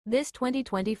This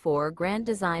 2024 Grand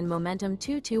Design Momentum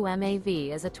 22 MAV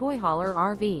is a toy hauler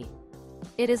RV.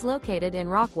 It is located in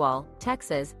Rockwall,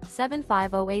 Texas,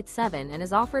 75087 and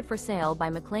is offered for sale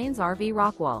by McClain's RV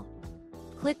Rockwall.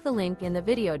 Click the link in the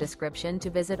video description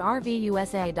to visit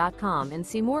RVUSA.com and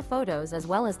see more photos as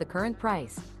well as the current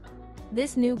price.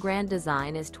 This new Grand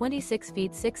Design is 26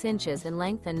 feet 6 inches in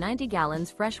length and 90 gallons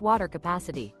fresh water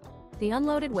capacity. The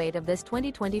unloaded weight of this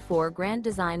 2024 Grand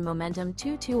Design Momentum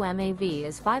 22 MAV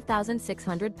is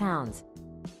 5,600 pounds.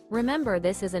 Remember,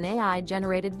 this is an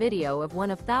AI-generated video of one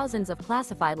of thousands of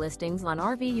classified listings on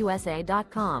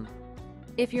RVUSA.com.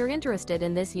 If you're interested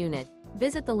in this unit,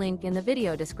 visit the link in the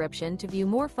video description to view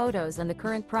more photos and the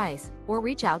current price, or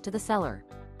reach out to the seller.